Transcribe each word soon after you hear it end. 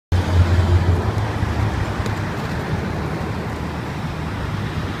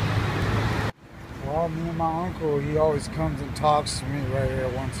me and my uncle, he always comes and talks to me right here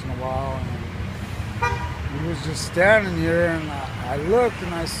once in a while. And he was just standing here, and I looked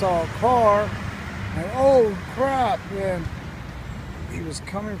and I saw a car, and oh crap, and he was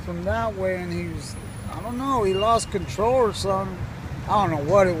coming from that way, and he was, I don't know, he lost control or something. I don't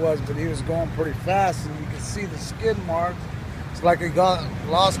know what it was, but he was going pretty fast, and you could see the skid marks. It's like he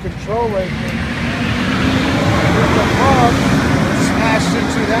lost control right there. The car smashed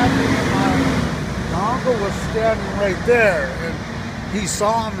into that thing, and my uncle was standing right there, and he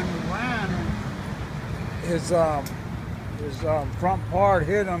saw him and he ran, and his front part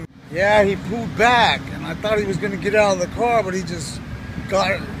hit him. Yeah, he pulled back, and I thought he was going to get out of the car, but he just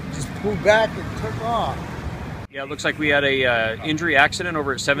pulled back and took off. Yeah, it looks like we had a injury accident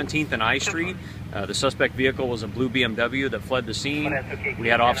over at 17th and I Street. The suspect vehicle was a blue BMW that fled the scene. We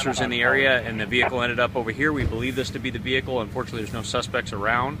had officers in the area, and the vehicle ended up over here. We believe this to be the vehicle. Unfortunately, there's no suspects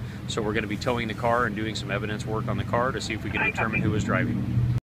around, so we're going to be towing the car and doing some evidence work on the car to see if we can determine who was driving.